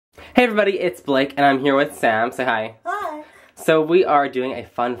Hey everybody, it's Blake and I'm here with Sam. Say hi. Hi. So we are doing a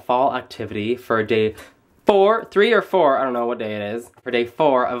fun fall activity for day 3 or 4, I don't know what day it is, for day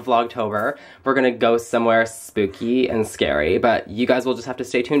 4 of VlogTober. We're gonna go somewhere spooky and scary, but you guys will just have to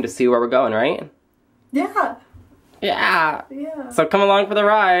stay tuned to see where we're going, right? Yeah. Yeah. Yeah. So come along for the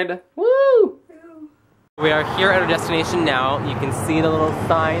ride. Woo! We are here at our destination now. You can see the little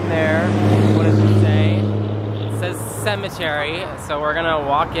sign there. What does it say? It says cemetery. So we're gonna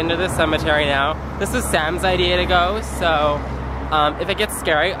walk into the cemetery now. This is Sam's idea to go, so if it gets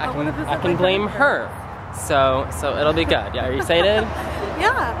scary, I can blame her. So it'll be good. Yeah, are you excited?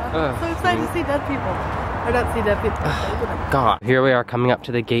 Yeah. I'm so excited to see dead people. Or not see dead people. God. Here we are coming up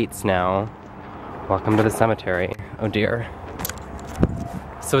to the gates now. Welcome to the cemetery. Oh dear.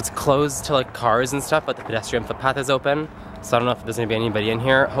 So it's closed to like cars and stuff, but the pedestrian footpath is open. So I don't know if there's gonna be anybody in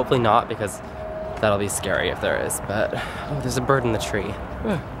here. Hopefully not, because that'll be scary if there is. But oh, there's a bird in the tree.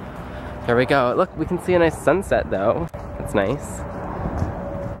 There we go. Look, we can see a nice sunset though. That's nice.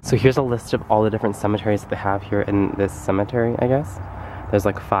 So here's a list of all the different cemeteries that they have here in this cemetery, I guess. There's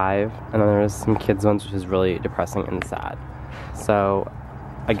like 5, and then there's some kids ones, which is really depressing and sad. So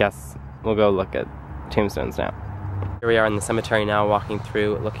I guess we'll go look at tombstones now. Here we are in the cemetery now, walking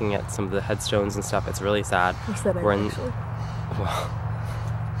through, looking at some of the headstones and stuff. It's really sad. We're in. Well,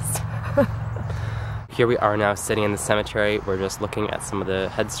 here we are now sitting in the cemetery. We're just looking at some of the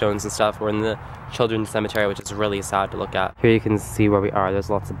headstones and stuff. We're in the children's cemetery, which is really sad to look at. Here you can see where we are. There's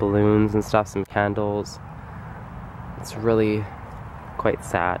lots of balloons and stuff, some candles. It's really quite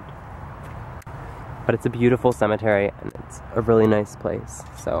sad. But it's a beautiful cemetery and it's a really nice place.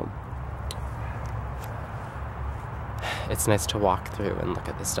 So it's nice to walk through and look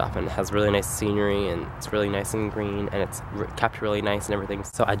at this stuff, and it has really nice scenery, and it's really nice and green, and it's kept really nice and everything.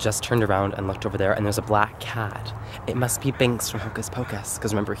 So I just turned around and looked over there, and there's a black cat. It must be Binks from Hocus Pocus,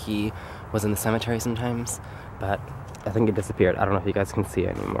 because remember he was in the cemetery sometimes, but I think it disappeared. I don't know if you guys can see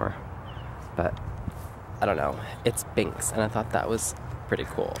it anymore, but I don't know. It's Binks, and I thought that was pretty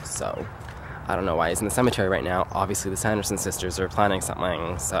cool. So I don't know why he's in the cemetery right now. Obviously the Sanderson sisters are planning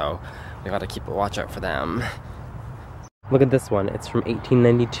something, so we gotta keep a watch out for them. Look at this one. It's from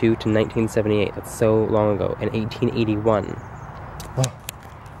 1892 to 1978. That's so long ago. In 1881. Oh.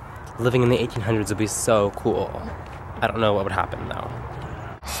 Living in the 1800s would be so cool. I don't know what would happen though.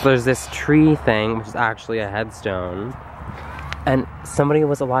 So there's this tree thing, which is actually a headstone. And somebody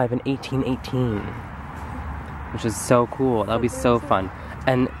was alive in 1818. Which is so cool. That would be so fun.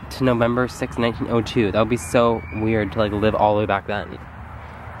 And to November 6, 1902. That would be so weird to like live all the way back then.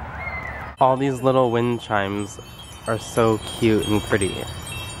 All these little wind chimes are so cute and pretty.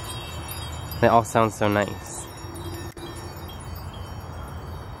 They all sound so nice.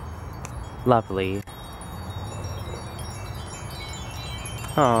 Lovely.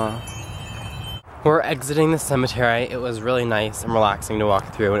 Aww. We're exiting the cemetery. It was really nice and relaxing to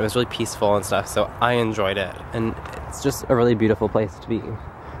walk through, and it was really peaceful and stuff, so I enjoyed it. And it's just a really beautiful place to be.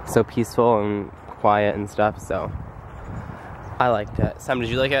 So peaceful and quiet and stuff, so I liked it. Sam, did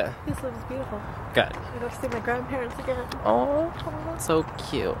you like it? This looks beautiful. Good. I got to see my grandparents again. Oh, so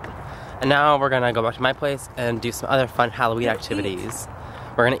cute. And now we're gonna go back to my place and do some other fun Halloween activities.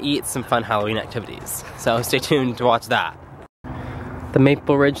 We're gonna eat some fun Halloween activities. So stay tuned to watch that. The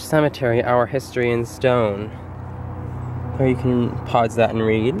Maple Ridge Cemetery, Our History in Stone. Or you can pause that and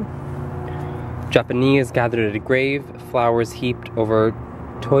read. Japanese gathered at a grave, flowers heaped over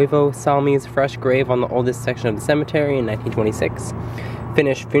Toivo Salmi's fresh grave on the oldest section of the cemetery in 1926.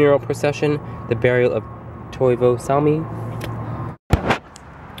 Finnish funeral procession, the burial of Toivo Salmi.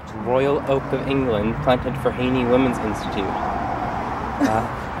 Royal Oak of England, planted for Haney Women's Institute.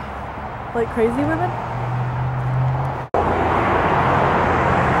 Like crazy women?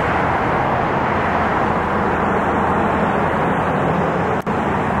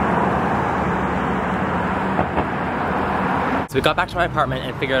 So we got back to my apartment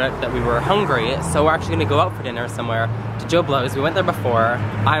and figured out that we were hungry, so we're actually gonna go out for dinner somewhere to Joe Blow's. We went there before.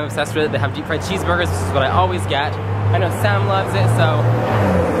 I'm obsessed with it. They have deep fried cheeseburgers, which is what I always get. I know Sam loves it, so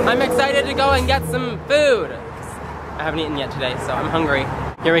I'm excited to go and get some food. I haven't eaten yet today, so I'm hungry.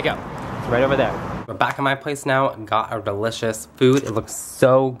 Here we go. It's right over there. We're back at my place now and got our delicious food. It looks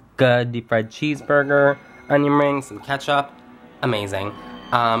so good. Deep fried cheeseburger, onion rings, some ketchup. Amazing.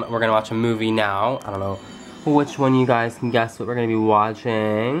 We're gonna watch a movie now. I don't know which one you guys can guess what we're gonna be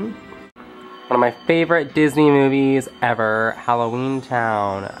watching. One of my favorite Disney movies ever, Halloween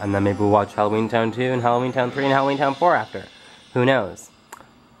Town. And then maybe we'll watch Halloween Town 2 and Halloween Town 3 and Halloween Town 4 after. Who knows?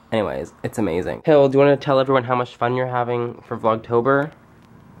 Anyways, it's amazing. Hill, do you want to tell everyone how much fun you're having for VlogTober?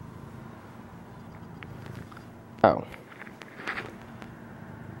 Oh.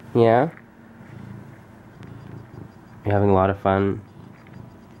 Yeah? You're having a lot of fun?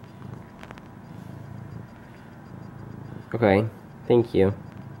 Okay, thank you.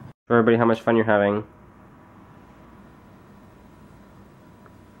 Show everybody how much fun you're having.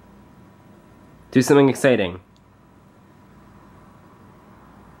 Do something exciting.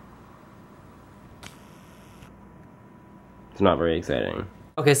 It's not very exciting.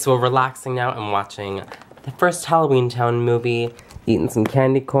 Okay, so we're relaxing now and watching the first Halloween Town movie, eating some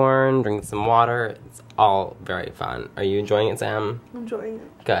candy corn, drinking some water. It's all very fun. Are you enjoying it, Sam? I'm enjoying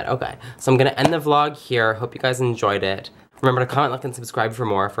it. Good, okay. So I'm gonna end the vlog here. Hope you guys enjoyed it. Remember to comment, like, and subscribe for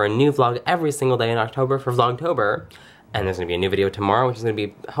more for a new vlog every single day in October for VlogTober. And there's gonna be a new video tomorrow, which is gonna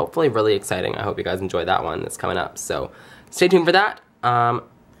be hopefully really exciting. I hope you guys enjoy that one that's coming up. So stay tuned for that.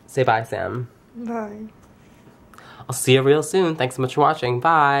 Say bye, Sam. Bye. I'll see you real soon. Thanks so much for watching.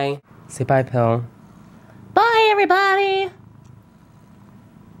 Bye. Say bye, Pill. Bye, everybody.